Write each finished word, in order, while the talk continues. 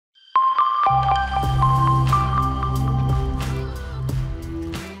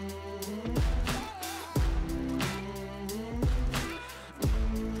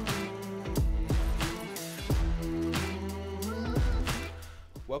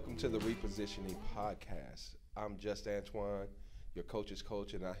welcome to the Repositioning podcast. I'm just Antoine, your coach's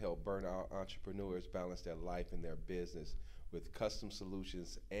coach, and I help burnout entrepreneurs balance their life and their business with custom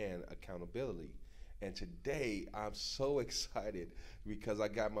solutions and accountability. And today, I'm so excited because I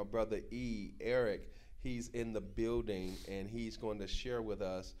got my brother Eric. He's in the building, and he's going to share with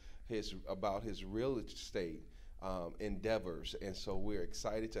us about his real estate endeavors. And so we're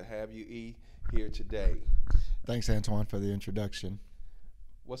excited to have you, here today. Thanks, Antoine, for the introduction.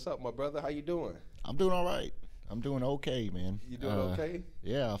 What's up, my brother? How you doing? I'm doing all right. I'm doing okay, man. You doing okay?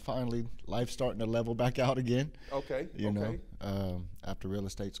 Yeah, finally, life's starting to level back out again. Okay. You know, after real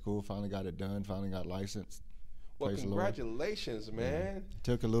estate school, finally got it done, finally got licensed. Well, congratulations, man. Yeah.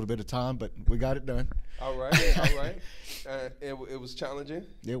 Took a little bit of time, but we got it done. All right, all right. It was challenging?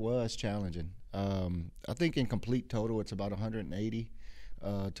 It was challenging. I think in complete total, it's about 180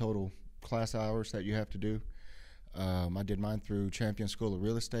 total class hours that you have to do. I did mine through Champion School of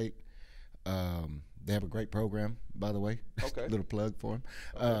Real Estate. They have a great program, by the way. Okay. Little plug for them.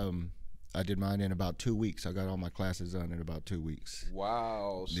 Okay. I did mine in about 2 weeks. I got all my classes done in about 2 weeks.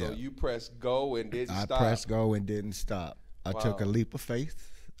 Wow. So you pressed go and didn't stop. I pressed go and didn't stop. I took a leap of faith.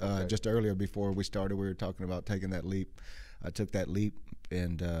 Okay. Just earlier before we started, we were talking about taking that leap. I took that leap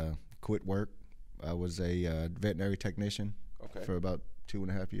and quit work. I was a veterinary technician for about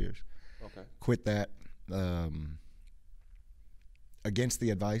 2.5 years. Okay. Quit that. Against the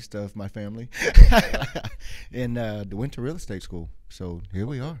advice of my family, and went to real estate school. So here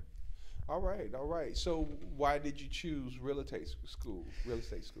we are. All right, all right. So why did you choose real estate school?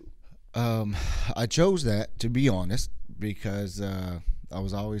 I chose that, to be honest, because I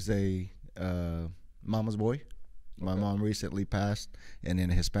was always a mama's boy. My mom recently passed, and in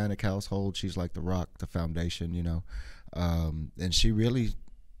a Hispanic household, she's like the rock, the foundation, you know, and she really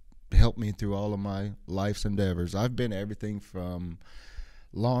helped me through all of my life's endeavors. I've been everything from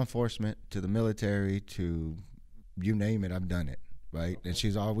law enforcement to the military to you name it, I've done it, right? And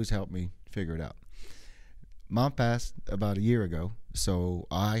she's always helped me figure it out. Mom passed about a year ago, so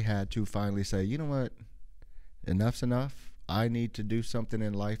I had to finally say, you know what, enough's enough. I need to do something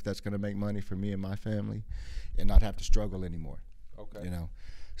in life that's going to make money for me and my family and not have to struggle anymore. Okay. You know?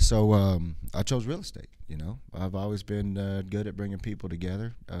 So I chose real estate. You know, I've always been good at bringing people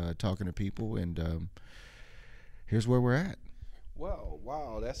together, talking to people, and here's where we're at. Well,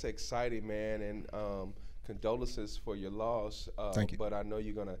 wow, that's exciting, man, and condolences for your loss. Thank you. But I know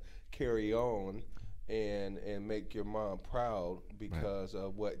you're gonna carry on and make your mom proud because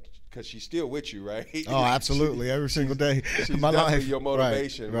of because she's still with you, right? Oh, absolutely, every single day. She's my definitely life. your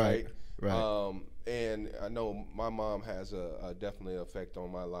motivation, right? And I know my mom has a definitely effect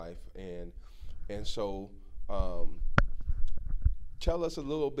on my life, and so tell us a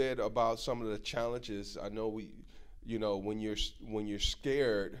little bit about some of the challenges. I know when you're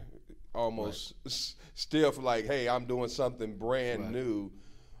scared, almost stiff, like, hey, I'm doing something brand new.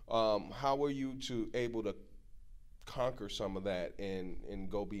 How were you able to conquer some of that and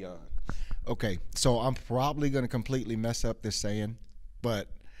go beyond? Okay, so I'm probably going to completely mess up this saying, but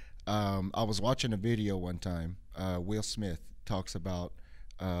I was watching a video one time. Will Smith talks about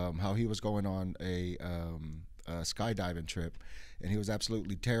how he was going on a skydiving trip, and he was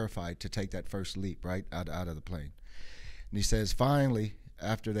absolutely terrified to take that first leap right out of the plane. And he says finally,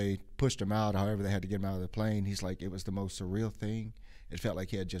 after they pushed him out, however they had to get him out of the plane, he's like, it was the most surreal thing. It felt like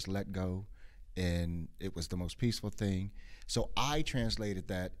he had just let go, and it was the most peaceful thing. So I translated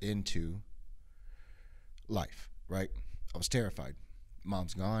that into life, right? I was terrified.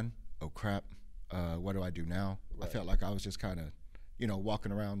 Mom's gone. Oh crap. What do I do now? I felt like I was just kind of,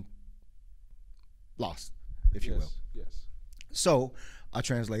 walking around lost, if you will. Yes. So I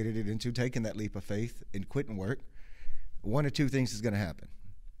translated it into taking that leap of faith and quitting work. One or two things is going to happen.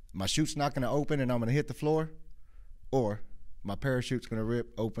 My chute's not going to open and I'm going to hit the floor, or my parachute's going to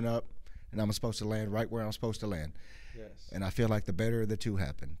rip, open up, and I'm supposed to land right where I'm supposed to land. Yes. And I feel like the better of the two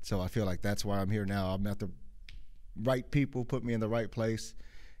happened. So I feel like that's why I'm here now. I've met the right people, put me in the right place,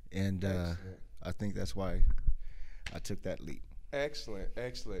 and I think that's why I took that leap. Excellent.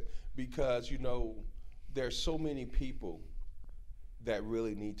 Because there's so many people that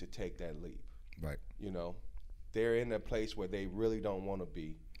really need to take that leap. Right. They're in a place where they really don't want to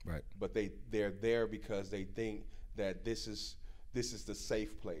be. Right. But they're there because they think that this is the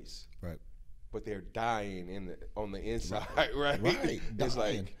safe place. Right. But they're dying on the inside, right? Right. It's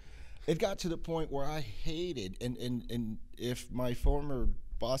like it got to the point where I hated, and if my former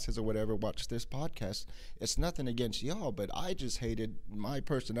bosses or whatever watch this podcast, it's nothing against y'all, but I just hated my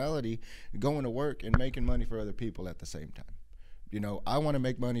personality going to work and making money for other people at the same time. I want to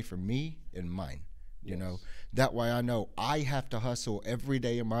make money for me and mine. You know, Yes. that way I know I have to hustle every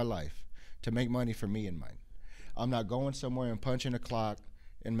day of my life to make money for me and mine. I'm not going somewhere and punching a clock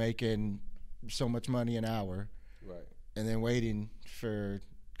and making so much money an hour Right. and then waiting for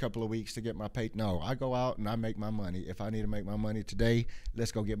a couple of weeks to get my pay. No, I go out and I make my money. If I need to make my money today,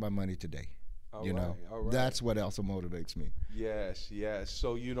 let's go get my money today. All You know, right. All right. that's what also motivates me. Yes. Yes.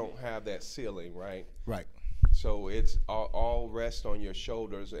 So you don't have that ceiling, right? Right. So it's all rest on your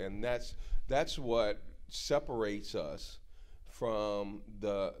shoulders, and that's what separates us from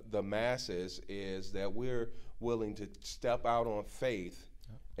the masses, is that we're willing to step out on faith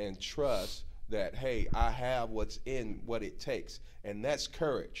and trust that, hey, I have what's in what it takes, and that's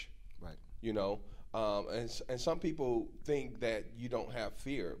courage. Right. You know, and some people think that you don't have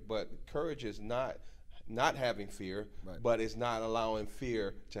fear, but courage is not having fear, Right. but it's not allowing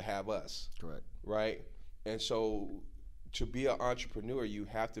fear to have us, Correct. right? And so to be an entrepreneur, you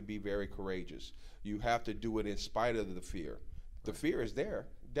have to be very courageous. You have to do it in spite of the fear. The fear is there,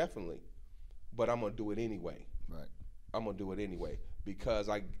 definitely, but I'm gonna do it anyway. Right. I'm gonna do it anyway because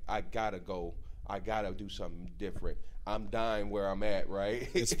I gotta go. I gotta do something different. I'm dying where I'm at, right?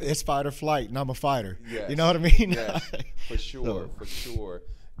 It's fight or flight, and I'm a fighter. Yes. You know what I mean? Yes, for sure, So- for sure.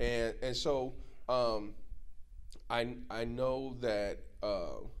 And so I know that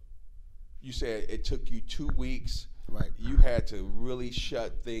you said it took you 2 weeks. Right. You had to really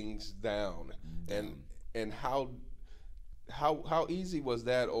shut things down. And how easy was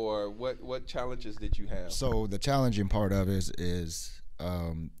that, or what challenges did you have? So the challenging part of it is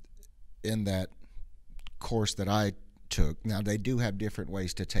in that course that I took. Now they do have different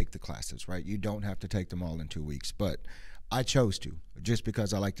ways to take the classes, right? You don't have to take them all in 2 weeks, but I chose to just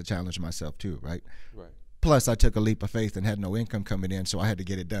because I like to challenge myself too, right? Right. Plus, I took a leap of faith and had no income coming in, so I had to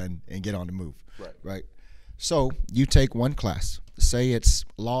get it done and get on the move. Right. Right. So you take one class. Say it's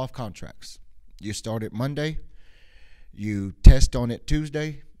law of contracts. You start it Monday. You test on it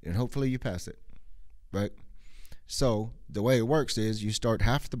Tuesday, and hopefully you pass it. Right. So the way it works is you start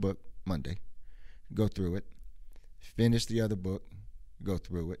half the book Monday, go through it, finish the other book, go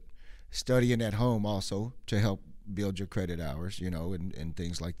through it, studying at home also to help build your credit hours, you know, and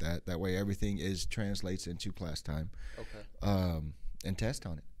things like that. That way everything translates into class time. Okay. And test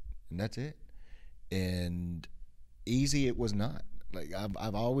on it, and that's it. And easy it was not. Like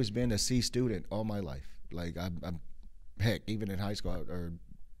I've always been a C student all my life. Like I'm heck, even in high school or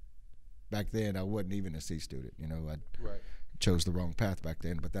back then I wasn't even a C student. You know, I Right. chose the wrong path back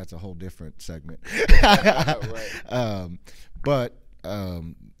then, but that's a whole different segment. Right.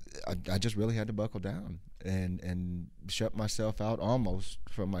 I just really had to buckle down and shut myself out almost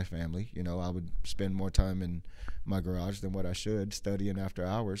from my family. You know, I would spend more time in my garage than what I should studying after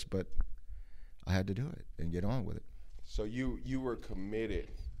hours, but I had to do it and get on with it. So you were committed,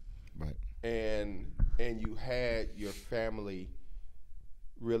 Right. and you had your family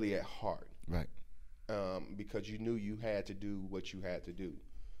really at heart, Right. because you knew you had to do what you had to do,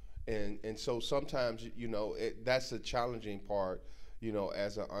 and so sometimes, you know, that's the challenging part. You know,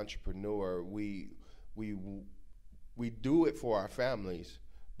 as an entrepreneur, we do it for our families,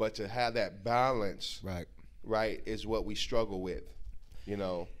 but to have that balance, Right. right, is what we struggle with. You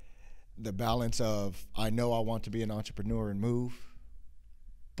know. The balance of I know I want to be an entrepreneur and move,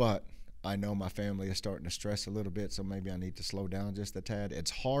 but I know my family is starting to stress a little bit, so maybe I need to slow down just a tad.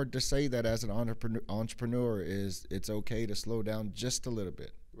 It's hard to say that as an entrepreneur is it's okay to slow down just a little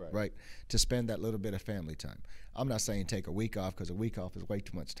bit, right? To spend that little bit of family time. I'm not saying take a week off because a week off is way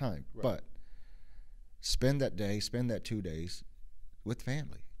too much time, Right. but spend that day, spend that 2 days with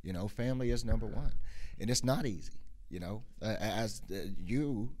family. You know, family is number one, and it's not easy. You know, as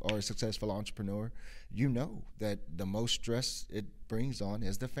you are a successful entrepreneur, you know that the most stress it brings on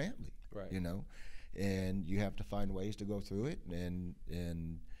is the family. Right. You know, and you have to find ways to go through it,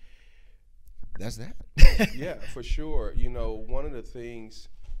 and that's that. Yeah, for sure. You know, one of the things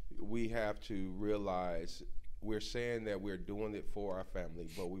we have to realize, we're saying that we're doing it for our family,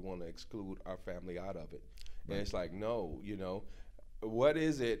 but we want to exclude our family out of it. And it's like, no, you know, what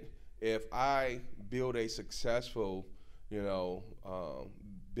is it if I build a successful, you know,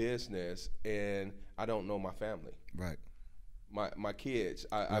 business and I don't know my family? Right. My kids,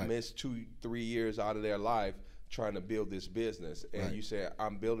 I missed 2-3 years out of their life trying to build this business, and Right. you say,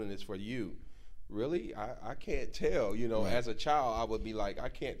 I'm building this for you. Really? I can't tell. You know, Right. as a child, I would be like, I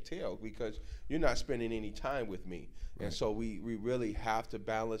can't tell because you're not spending any time with me. Right. And so we really have to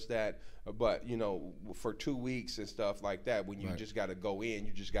balance that. But, you know, for 2 weeks and stuff like that, when you Right. just got to go in,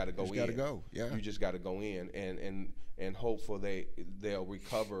 you just got to go Just in. gotta go, yeah. You just got to go in and hopefully they'll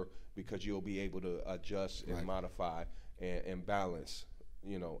recover because you'll be able to adjust and Right. modify and balance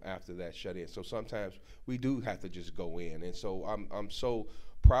after that shut in. So sometimes we do have to just go in. And so I'm so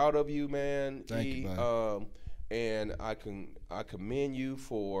proud of you, man. Thank you, buddy. And I commend you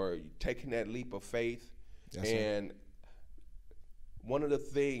for taking that leap of faith. Yes, sir. And one of the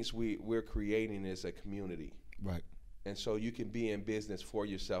things we're creating is a community. Right. And so you can be in business for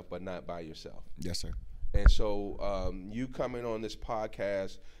yourself, but not by yourself. Yes, sir. And so you coming on this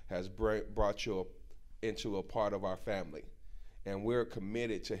podcast has brought you into a part of our family. And we're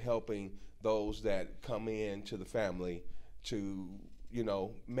committed to helping those that come into the family to,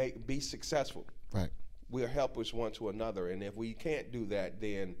 be successful. Right. We're helpers one to another. And if we can't do that,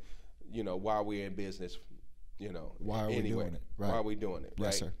 then, while we're in business, why are we doing it? Right. Why are we doing it?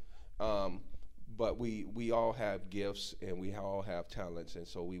 Yes, right? sir. But we all have gifts and we all have talents. And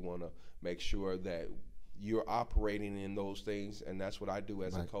so we want to make sure that you're operating in those things. And that's what I do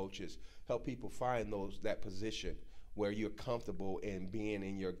as a coach, is help people find that position where you're comfortable in being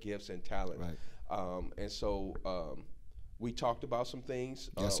in your gifts and talents. Right. And so we talked about some things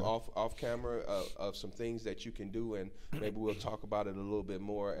Yes, sir. off camera of some things that you can do, and maybe we'll talk about it a little bit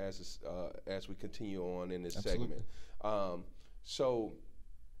more as we continue on in this Absolutely. segment. So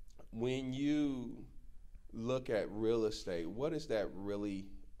when you look at real estate, what is that really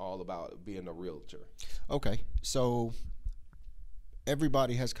all about, being a realtor? Okay, so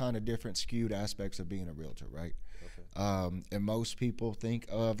everybody has kind of different skewed aspects of being a realtor, right? Okay. And most people think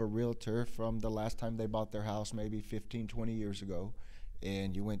of a realtor from the last time they bought their house, maybe 15, 20 years ago,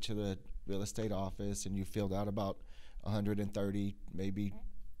 and you went to the real estate office and you filled out about 130, maybe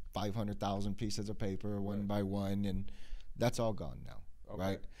 500,000 pieces of paper one by one, and that's all gone now,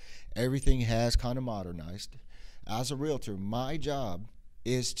 right? Everything has kind of modernized. As a realtor, my job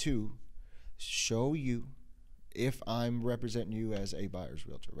is to show you, if I'm representing you as a buyer's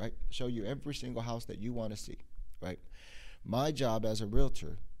realtor, right? Show you every single house that you want to see, right? My job as a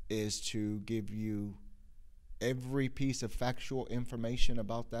realtor is to give you every piece of factual information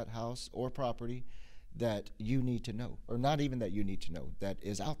about that house or property that you need to know, or not even that you need to know, that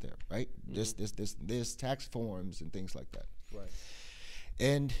is out there, right? Mm-hmm. This tax forms and things like that. Right.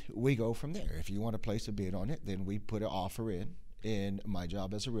 And we go from there. If you want to place a bid on it, then we put an offer in. And my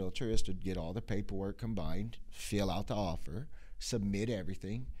job as a realtor is to get all the paperwork combined, fill out the offer, submit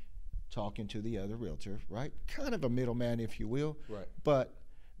everything, talking to the other realtor, right? Kind of a middleman, if you will. Right. But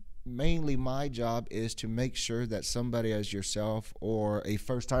mainly my job is to make sure that somebody as yourself, or a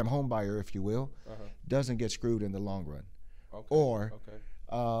first-time home buyer, if you will, doesn't get screwed in the long run. Okay. Or,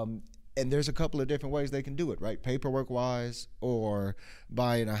 and there's a couple of different ways they can do it, right? Paperwork-wise, or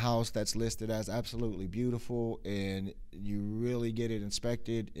buying a house that's listed as absolutely beautiful and you really get it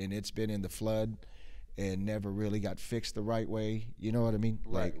inspected and it's been in the flood and never really got fixed the right way. You know what I mean?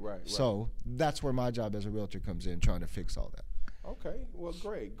 Right. So that's where my job as a realtor comes in, trying to fix all that. Okay. Well,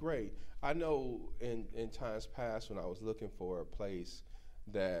 great. I know in times past when I was looking for a place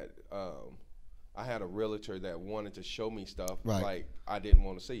that I had a realtor that wanted to show me stuff like I didn't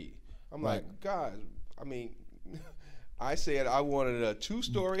want to see. I'm like, God, I mean, I said I wanted a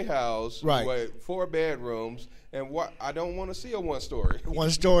 2-story house with 4 bedrooms, and I don't want to see a 1-story.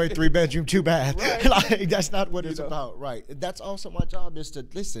 1-story, 3-bedroom, 2-bath. Right. That's not what it's about, right? That's also my job, is to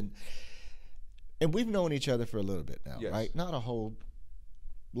listen. And we've known each other for a little bit now, right? Not a whole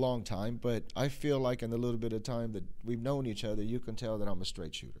long time, but I feel like in the little bit of time that we've known each other, you can tell that I'm a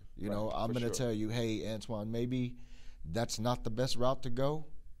straight shooter. You know, I'm going to tell you, hey, Antoine, maybe that's not the best route to go,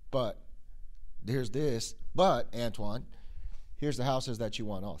 but here's this. But, Antoine, here's the houses that you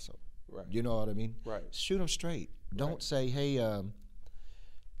want also. Right. You know what I mean? Right. Shoot them straight. Don't say, hey,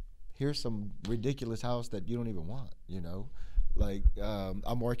 here's some ridiculous house that you don't even want, you know? Like,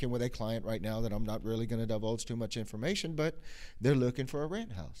 I'm working with a client right now that I'm not really going to divulge too much information, but they're looking for a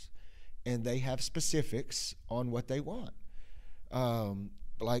rent house. And they have specifics on what they want.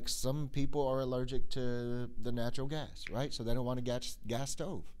 Like, some people are allergic to the natural gas, right? So they don't want a gas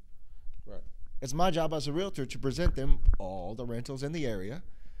stove. Right. It's my job as a realtor to present them all the rentals in the area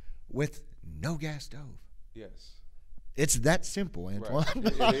with no gas stove. Yes. It's that simple, Antoine.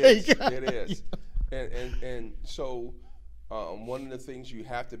 Right. It is. And so one of the things you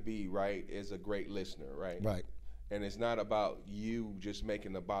have to be, right, is a great listener, right? Right. And it's not about you just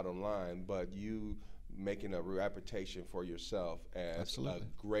making the bottom line, but you making a reputation for yourself as a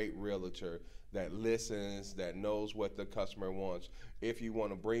great realtor that listens, that knows what the customer wants. If you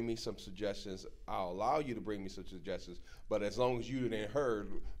want to bring me some suggestions, I'll allow you to bring me some suggestions, but as long as you didn't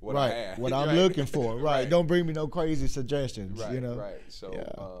heard what I had. What I'm looking for, right. Don't bring me no crazy suggestions, you know? Right.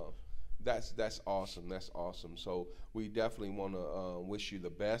 So that's awesome. That's awesome. So we definitely want to wish you the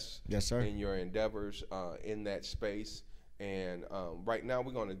best yes, sir. in your endeavors in that space. And right now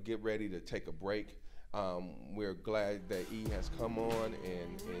we're going to get ready to take a break. We're glad that E has come on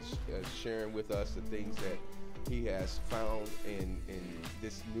and is sharing with us the things that he has found in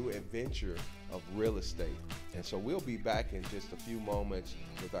this new adventure of real estate. And so we'll be back in just a few moments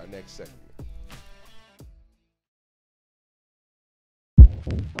with our next segment.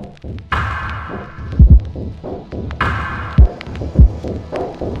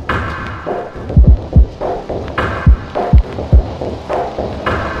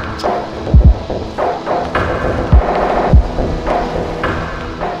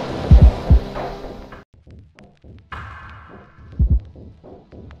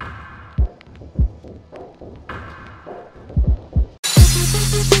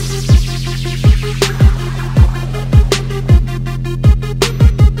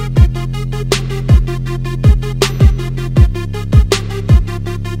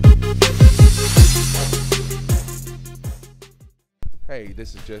 Hey,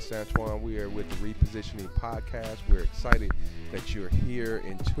 this is Just Antoine. We are with the Repositioning Podcast. We're excited that you're here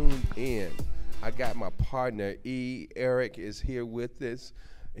and tuned in. I got my partner, E. Eric, is here with us.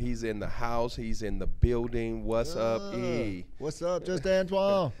 He's in the house. He's in the building. What's up, E? What's up, Just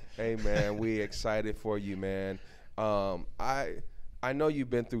Antoine? Hey, man, we excited for you, man. I know you've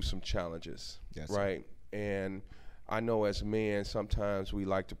been through some challenges, Yes, right? And I know as men, sometimes we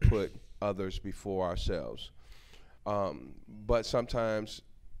like to put others before ourselves. But sometimes,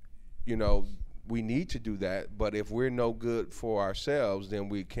 you know, we need to do that. But if we're no good for ourselves, then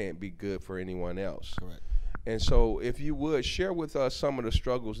we can't be good for anyone else. Correct. And so if you would share with us some of the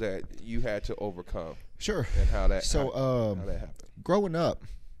struggles that you had to overcome. Sure. And how that, So, how that happened. growing up,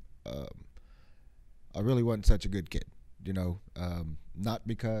 I really wasn't such a good kid, you know, not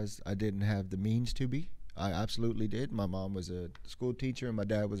because I didn't have the means to be. I absolutely did. My mom was a school teacher and my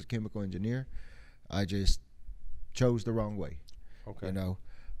dad was a chemical engineer. I just chose the wrong way, Okay. you know,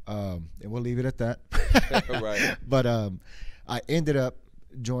 and we'll leave it at that. Right. But I ended up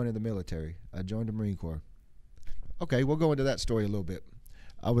joining the military. I joined the Marine Corps. Okay, we'll go into that story a little bit.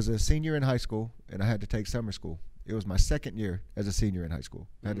 I was a senior in high school, and I had to take summer school. It was my second year as a senior in high school.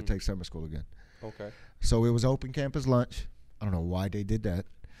 I had to take summer school again. Okay. So it was open campus lunch. I don't know why they did that.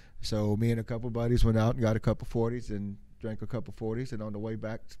 So me and a couple buddies went out and got a couple 40s and drank a couple 40s. And on the way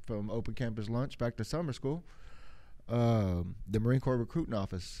back from open campus lunch back to summer school, the Marine Corps recruiting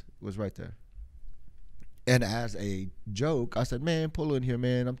office was right there. And as a joke, I said, man, pull in here,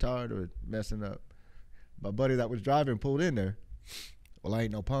 man. I'm tired of messing up. My buddy that was driving pulled in there. Well, I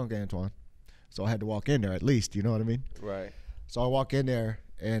ain't no punk, Antoine. So I had to walk in there at least, you know what I mean? Right. So I walk in there,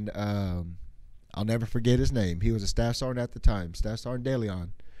 and I'll never forget his name. He was a staff sergeant at the time. Staff Sergeant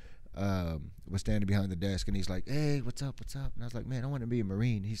DeLeon was standing behind the desk, and he's like, hey, what's up, what's up? And I was like, man, I want to be a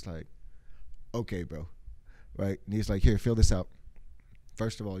Marine. He's like, okay, bro. Right? And he's like, here, fill this out.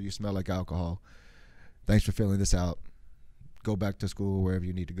 First of all, you smell like alcohol. Thanks for filling this out. Go back to school, wherever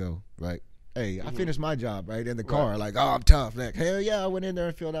you need to go, right? Hey, I finished my job, right, in the car. Like, oh, I'm tough. Like, hell yeah, I went in there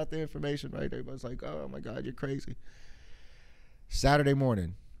and filled out the information, right? Everybody's like, oh, my God, you're crazy. Saturday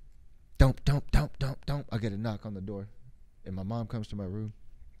morning, don't. I get a knock on the door, and my mom comes to my room.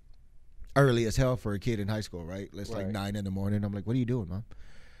 Early as hell for a kid in high school, right? It's like 9 in the morning. I'm like, what are you doing, Mom?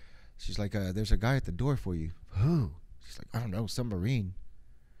 She's like, there's a guy at the door for you. Who? She's like, I don't know, some Marine.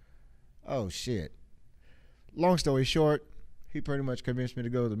 Oh, shit. Long story short, he pretty much convinced me to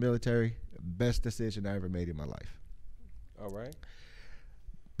go to the military. Best decision I ever made in my life. All right.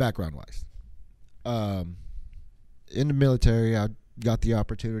 Background-wise. In the military, I got the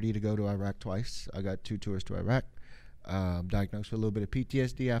opportunity to go to Iraq twice. I got 2 tours to Iraq. Diagnosed with a little bit of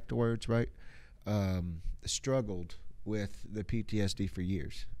PTSD afterwards, right? Struggled with the PTSD for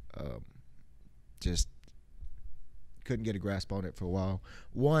years. Just couldn't get a grasp on it for a while.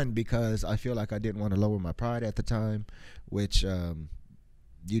 One, because I feel like I didn't want to lower my pride at the time, which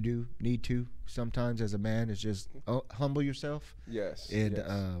you do need to sometimes as a man, is just humble yourself. Yes. And yes.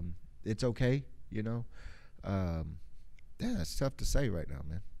 It's okay, you know. Yeah, it's tough to say right now,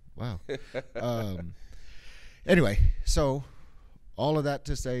 man. Wow. Anyway, so all of that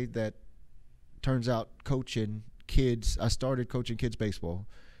to say that turns out coaching kids, I started coaching kids baseball,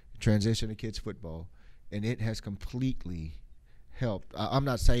 transitioned to kids football, and it has completely helped. I'm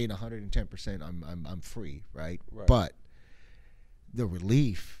not saying 110% I'm free, right? But the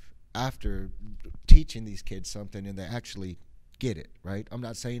relief after teaching these kids something and they actually get it, right? I'm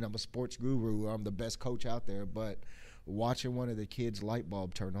not saying I'm a sports guru or I'm the best coach out there, but watching one of the kids' light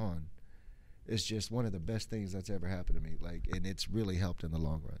bulb turn on is just one of the best things that's ever happened to me. Like, and it's really helped in the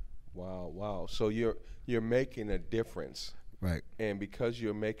long run. Wow. So you're making a difference. Right. And because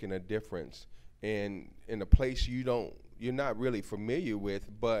you're making a difference in a place you you're not really familiar with,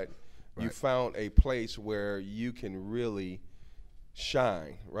 but you Right. found a place where you can really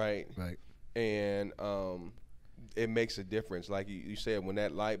shine, right? Right. And it makes a difference. Like you said, when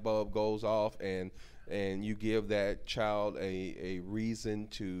that light bulb goes off, and you give that child a reason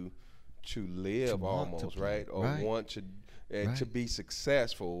to live, want to almost, play. right, or Right. want to, and to Right. be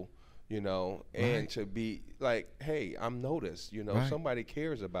successful, and Right. to be like, hey, I'm noticed. Right. Somebody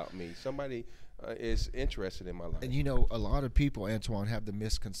cares about me. Somebody is interested in my life. And a lot of people, Antoine, have the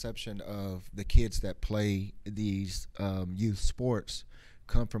misconception of the kids that play these youth sports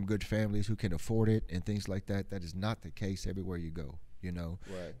come from good families who can afford it and things like that. That is not the case everywhere you go.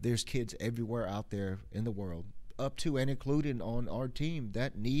 Right. There's kids everywhere out there in the world, up to and including on our team,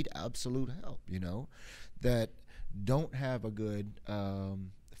 that need absolute help. That don't have a good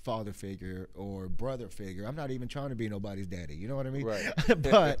father figure or brother figure. I'm not even trying to be nobody's daddy. You know what I mean? Right.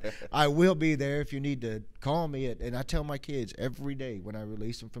 But I will be there if you need to call me. And I tell my kids every day when I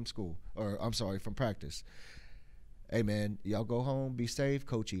release them from school, or I'm sorry, from practice, hey, man, y'all go home, be safe.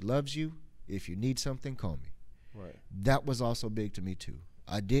 Coachy loves you. If you need something, call me. Right. That was also big to me, too.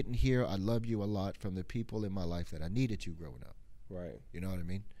 I didn't hear I love you a lot from the people in my life that I needed to growing up. Right. You know what I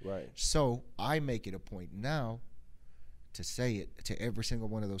mean? Right. So I make it a point now to say it to every single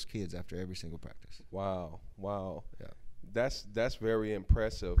one of those kids after every single practice. Wow. Yeah. That's very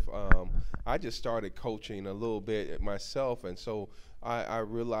impressive. I just started coaching a little bit myself, and so I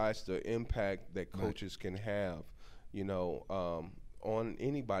realized the impact that coaches can have, on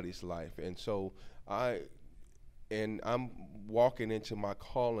anybody's life. And so I'm walking into my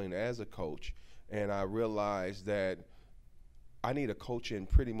calling as a coach, and I realized that I need a coach in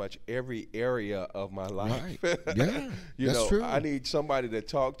pretty much every area of my life. Right. Yeah, that's true. I need somebody to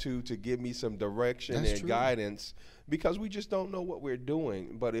talk to give me some direction That's and true. guidance, because we just don't know what we're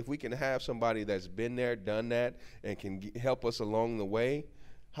doing. But if we can have somebody that's been there, done that, and can help us along the way,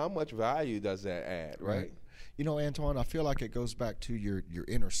 how much value does that add, right? Antoine, I feel like it goes back to your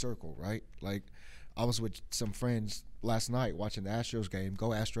inner circle, right? Like, I was with some friends last night watching the Astros game. Go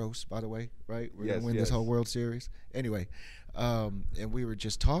Astros, by the way, right? We're going to win this whole World Series. Anyway, and we were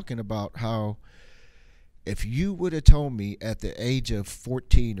just talking about how if you would have told me at the age of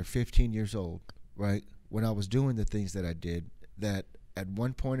 14 or 15 years old, right, when I was doing the things that I did, that at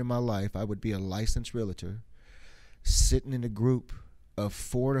one point in my life I would be a licensed realtor, sitting in a group of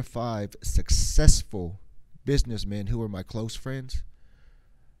 4 to 5 successful businessmen who were my close friends,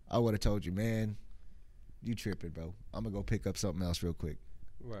 I would have told you, man, you tripping, bro. I'm going to go pick up something else real quick.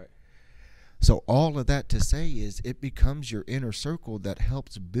 Right. So all of that to say is it becomes your inner circle that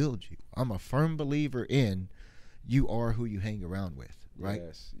helps build you. I'm a firm believer in you are who you hang around with, right?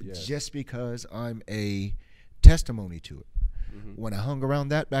 Yes. Just because I'm a testimony to it. Mm-hmm. When I hung around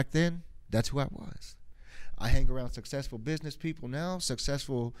that back then, that's who I was. I hang around successful business people now,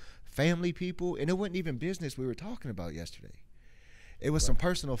 successful family people, and it wasn't even business we were talking about yesterday. It was some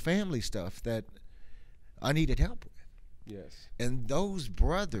personal family stuff that I needed help with. Yes. And those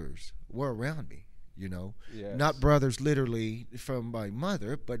brothers were around me, Yes. Not brothers literally from my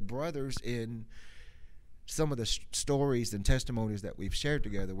mother, but brothers in some of the stories and testimonies that we've shared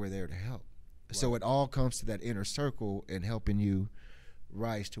together were there to help. Right. So it all comes to that inner circle and helping you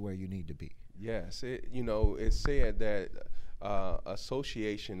rise to where you need to be. Yes. It's said that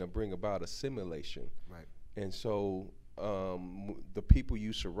association will bring about assimilation. Right. And so the people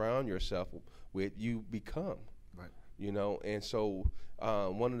you surround yourself with, you become. Right. And so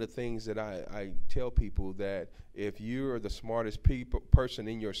one of the things that I tell people, that if you're the smartest person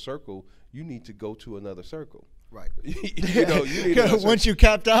in your circle, you need to go to another circle. Right. You need once you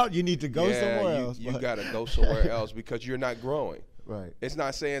capped out, you need to go somewhere else. You got to go somewhere else, because you're not growing. Right. It's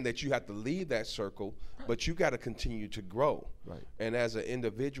not saying that you have to leave that circle, but you got to continue to grow. Right. And as an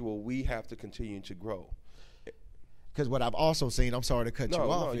individual, we have to continue to grow. Because what I've also seen, I'm sorry to cut you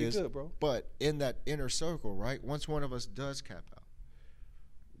off, you're is, good, bro. But in that inner circle, right, once one of us does cap out,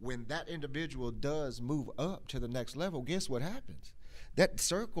 when that individual does move up to the next level, guess what happens? That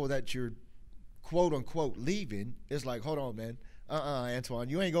circle that you're quote unquote leaving is like, hold on, man. Antoine,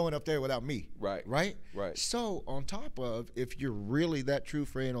 you ain't going up there without me. Right. Right? Right. So on top of, if you're really that true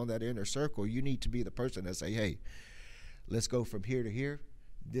friend on that inner circle, you need to be the person that say, hey, let's go from here to here.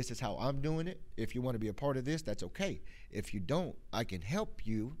 This is how I'm doing it. If you want to be a part of this, that's okay. If you don't, I can help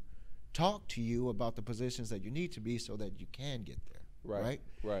you, talk to you about the positions that you need to be so that you can get there. Right.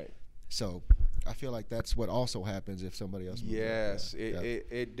 Right. So I feel like that's what also happens if somebody else moves Yes, up.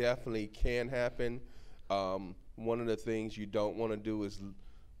 it definitely can happen. One of the things you don't want to do is,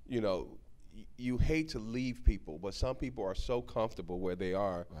 you hate to leave people, but some people are so comfortable where they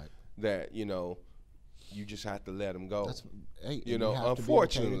are, Right. that, you just have to let them go. Hey, you know, have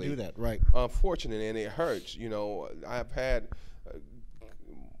unfortunately, to be okay to do that, right? Unfortunately, and it hurts. You know, I've had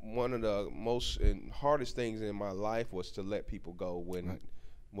one of the most and hardest things in my life was to let people go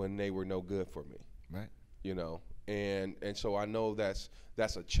when they were no good for me. Right. You know, and so I know that's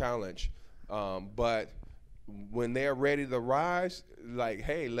a challenge, but when they're ready to rise, like,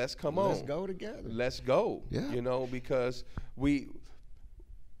 hey, let's go together. Let's go. Yeah. You know, because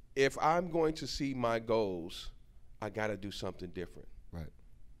if I'm going to see my goals, I got to do something different. Right.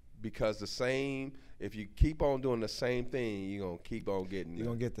 Because if you keep on doing the same thing, you're going to keep on getting You're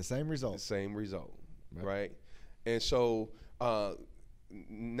going to get the same result. The same result, right? And so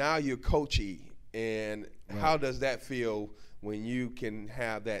now you're coachy, and how does that feel when you can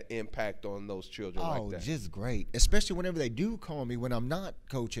have that impact on those children like that? Oh, just great. Especially whenever they do call me when I'm not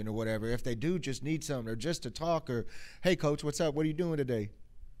coaching or whatever. If they do just need something or just to talk or, hey, coach, what's up? What are you doing today?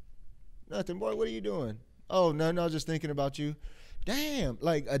 Nothing, boy. What are you doing? Oh, no, just thinking about you. Damn,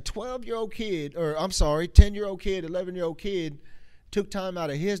 like a 12-year-old kid, or I'm sorry, 10-year-old kid, 11-year-old kid took time out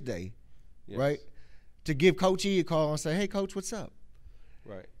of his day, right, to give Coach E a call and say, hey, Coach, what's up?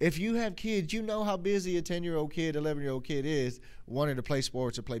 Right. If you have kids, you know how busy a 10-year-old kid, 11-year-old kid is wanting to play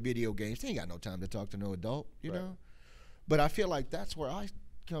sports or play video games. They ain't got no time to talk to no adult, you know? But I feel like that's where I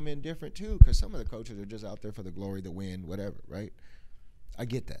come in different too, because some of the coaches are just out there for the glory, the win, whatever, right? I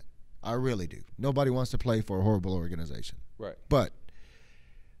get that. I really do. Nobody wants to play for a horrible organization. Right. But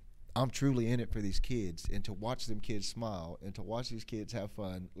I'm truly in it for these kids, and to watch them kids smile and to watch these kids have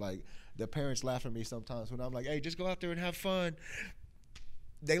fun. Like, the parents laugh at me sometimes when I'm like, hey, just go out there and have fun.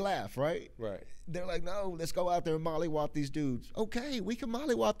 They laugh, right? Right. They're like, no, let's go out there and mollywop these dudes. Okay, we can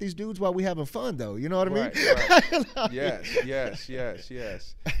mollywop these dudes while we having fun, though. You know what I mean? Right.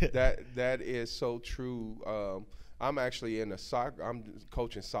 Yes. That is so true. I'm actually in I'm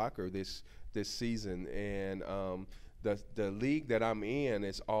coaching soccer this season, and the league that I'm in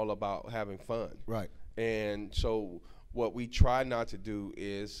is all about having fun. Right. And so what we try not to do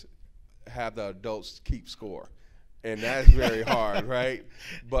is have the adults keep score. And that's very hard, right?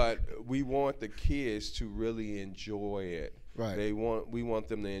 But we want the kids to really enjoy it. Right. We want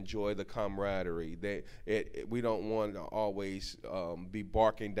them to enjoy the camaraderie. We don't want to always be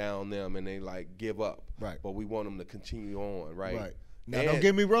barking down them and they like give up. Right. But we want them to continue on, right? Right. Now, don't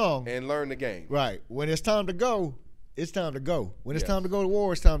get me wrong. And learn the game. Right. When it's time to go, it's time to go. When it's time to go to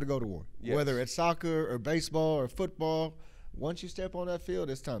war, it's time to go to war. Yes. Whether it's soccer or baseball or football, once you step on that field,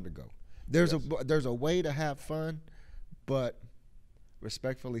 it's time to go. There's a way to have fun, but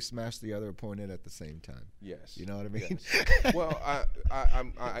respectfully smash the other opponent at the same time. Yes. You know what I mean? Yes. Well,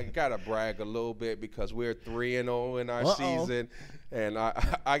 I gotta brag a little bit because we're 3-0 in our season, and I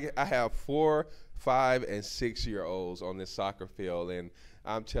have 4, 5, and 6-year-olds on this soccer field, and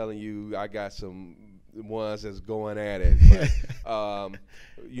I'm telling you, I got some ones that's going at it. But,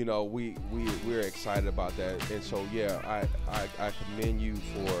 you know, we're excited about that, and so I commend you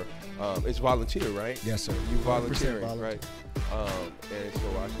for it's volunteer, right? Yes, sir. You volunteering, right? And so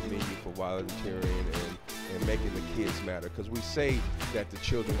I commend you for volunteering and making the kids matter, because we say that the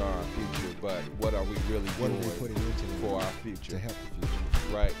children are our future, but what are we really doing for our future? To help the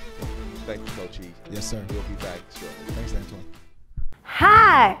future. Right. Thank you, Coach E. Yes, sir. We'll be back shortly. Thanks, Antoine.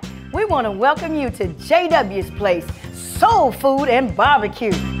 Hi, we want to welcome you to JW's Place, Soul Food and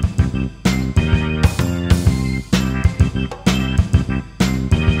Barbecue.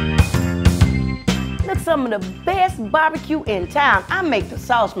 Look, some of the best barbecue in town. I make the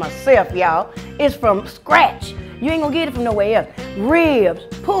sauce myself, y'all. It's from scratch. You ain't gonna get it from nowhere else. Ribs,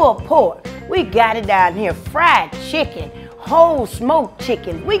 pulled pork. We got it down here. Fried chicken, whole smoked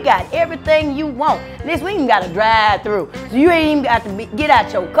chicken. We got everything you want. Listen, we even got a drive-through, so you ain't even got to get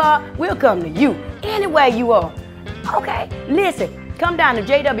out your car. We'll come to you anywhere you are. Okay, listen, come down to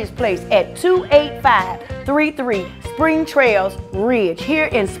JW's Place at 28533 Spring Trails Ridge here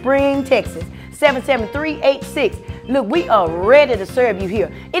in Spring, Texas, 77386. Look, we are ready to serve you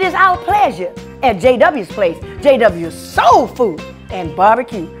here. It is our pleasure at JW's Place, JW's Soul Food and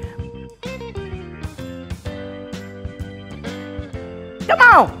Barbecue. Come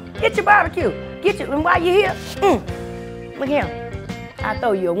on, get your barbecue. And while you're here, look here. I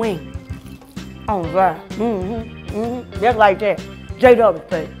throw you a wing on the fire. Just like that. JW's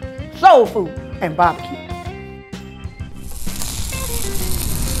Place, Soul Food and Barbecue.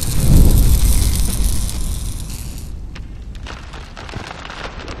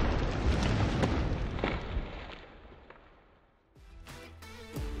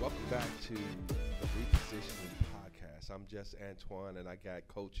 Welcome back to the Repositioning Podcast. I'm just Antoine, and I got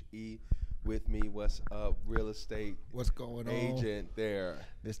Coach E with me. What's up, real estate What's going on? agent there?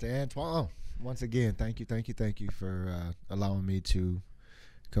 Mr. Antoine. Once again, thank you for allowing me to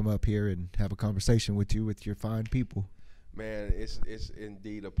come up here and have a conversation with you, with your fine people. Man, it's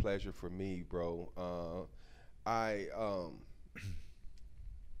indeed a pleasure for me, bro. I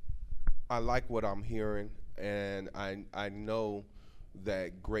like what I'm hearing, and I know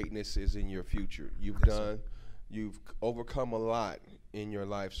that greatness is in your future. You've overcome a lot in your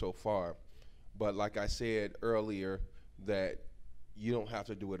life so far, but like I said earlier, that you don't have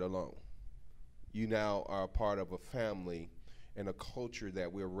to do it alone. You now are a part of a family and a culture that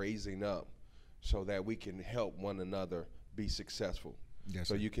we're raising up so that we can help one another be successful. Yes,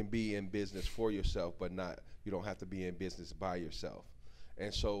 so sir. you can be in business for yourself, but you don't have to be in business by yourself.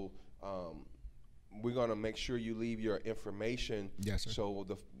 And so we're going to make sure you leave your information, Yes, sir. so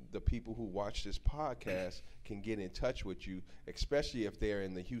the people who watch this podcast can get in touch with you, especially if they're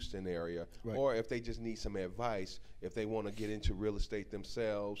in the Houston area, Right. or if they just need some advice, if they want to get into real estate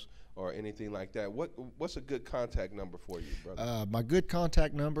themselves or anything like that. What's a good contact number for you, brother? My good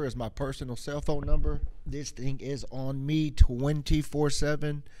contact number is my personal cell phone number. This thing is on me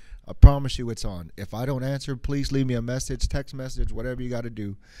 24/7. I promise you it's on. If I don't answer, please leave me a message, text message, whatever you got to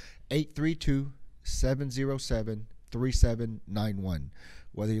do. 832-707-3791.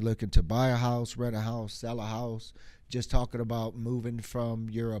 Whether you're looking to buy a house, rent a house, sell a house, just talking about moving from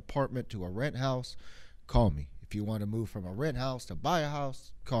your apartment to a rent house, call me. If you want to move from a rent house to buy a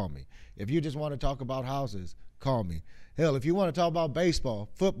house, call me. If you just want to talk about houses, call me. Hell, if you want to talk about baseball,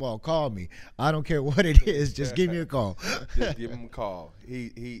 football, call me. I don't care what it is. Just give me a call. Just give him a call.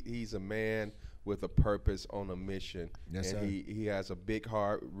 He's a man with a purpose, on a mission. Yes, and sir. he has a big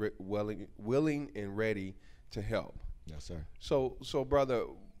heart, willing and ready to help. Yes, sir. So brother,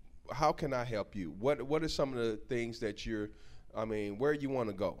 how can I help you? What are some of the things that where you want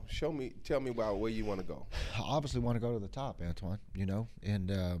to go? Tell me about where you want to go. I obviously want to go to the top, Antoine, and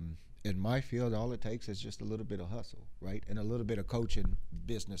in my field, all it takes is just a little bit of hustle, right? And a little bit of coaching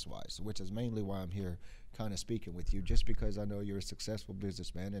business-wise, which is mainly why I'm here kind of speaking with you, just because I know you're a successful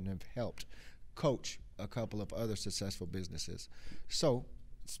businessman and have helped coach a couple of other successful businesses. So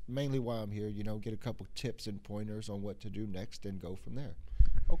it's mainly why I'm here, get a couple tips and pointers on what to do next and go from there.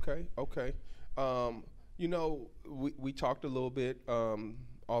 Okay. We talked a little bit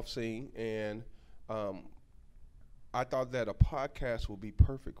off scene, and I thought that a podcast would be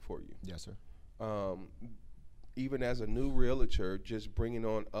perfect for you. Yes, sir. Even as a new realtor, just bringing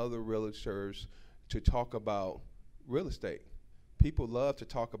on other realtors to talk about real estate. People love to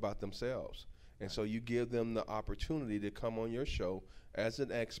talk about themselves, and so you give them the opportunity to come on your show as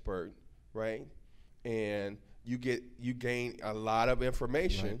an expert, right? And you gain a lot of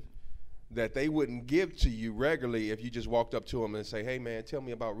information. Right. That they wouldn't give to you regularly if you just walked up to them and say, hey, man, tell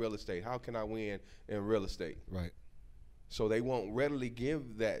me about real estate. How can I win in real estate? Right. So they won't readily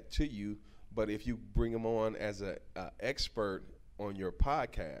give that to you, but if you bring them on as an expert on your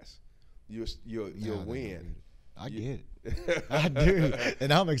podcast, you'll win. I get it. I do.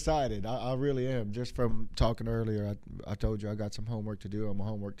 And I'm excited. I really am. Just from talking earlier, I told you I got some homework to do. I'm a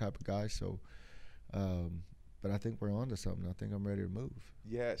homework type of guy, so but I think we're on to something. I think I'm ready to move.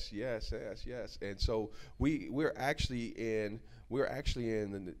 Yes. And so we're actually in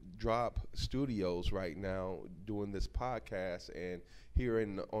the Drop Studios right now doing this podcast, and here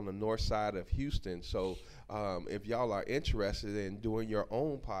on the north side of Houston. So if y'all are interested in doing your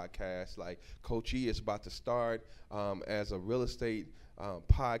own podcast, like Coach E is about to start as a real estate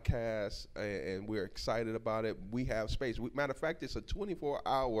podcast, and we're excited about it. We have space. Matter of fact, it's a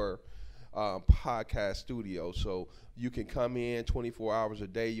 24-hour podcast studio, so you can come in 24 hours a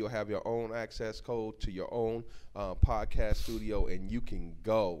day. You'll have your own access code to your own podcast studio, and you can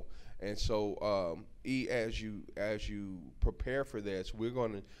go. And so as you prepare for this, we're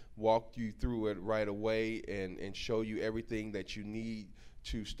going to walk you through it right away and show you everything that you need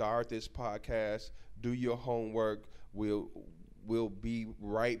to start this podcast. Do your homework. We'll be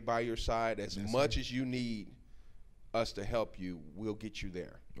right by your side as much as you need us to help you. We'll get you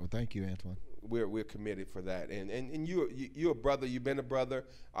there. Well, thank you, Antoine. We're committed for that, and you're a brother. You've been a brother.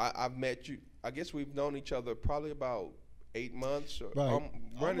 I've met you. I guess we've known each other probably about 8 months, right?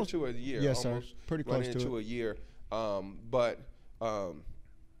 Running to a year. Yes, almost sir. Pretty close to into a year.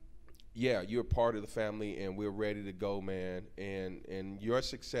 Yeah, you're part of the family, and we're ready to go, man. And your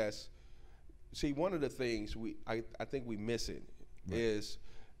success. See, one of the things I think we miss it is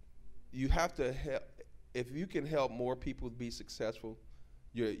you have to help. If you can help more people be successful,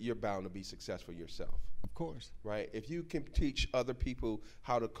 you're bound to be successful yourself. Of course. Right? If you can teach other people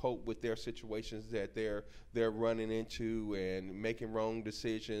how to cope with their situations that they're running into and making wrong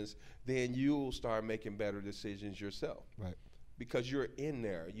decisions, then you'll start making better decisions yourself. Right. Because you're in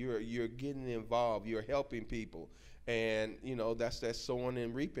there, you're getting involved, you're helping people, and that's that sowing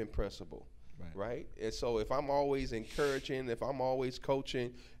and reaping principle. Right? And so if I'm always encouraging, if I'm always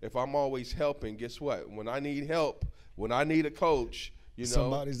coaching, if I'm always helping, guess what? When I need help, when I need a coach,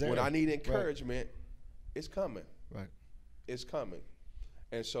 somebody's there. When I need encouragement, it's coming. Right. It's coming.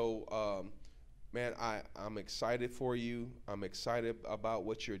 And so, man, I'm excited for you. I'm excited about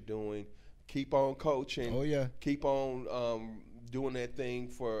what you're doing. Keep on coaching. Oh, yeah. Keep on doing that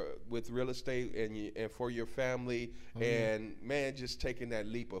thing with real estate and for your family. Oh, and, man, just taking that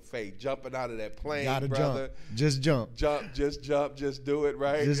leap of faith, jumping out of that plane, Gotta brother. jump. Just jump. Just jump. Just do it,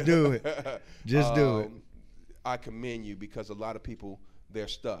 right? Just do it. Just do it. I commend you because a lot of people, they're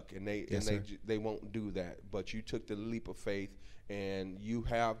stuck and they won't do that. But you took the leap of faith, and you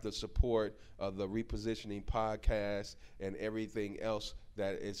have the support of the Repositioning podcast and everything else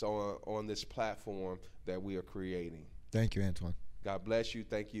that is on this platform that we are creating. Thank you, Antoine. God bless you.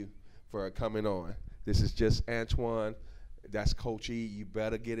 Thank you for coming on. This is just Antoine. That's Coach E. You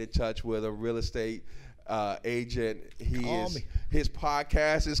better get in touch with a real estate agent. His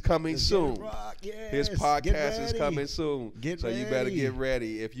podcast is coming soon. Yes. His podcast is coming soon. So you better get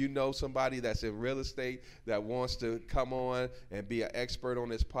ready. If you know somebody that's in real estate that wants to come on and be an expert on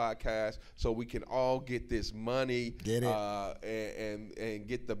this podcast, so we can all get this money, and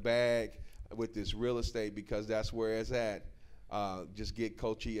get the bag with this real estate, because that's where it's at. Just get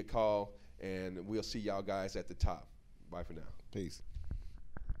Coach E a call, and we'll see y'all guys at the top. Bye for now. Peace.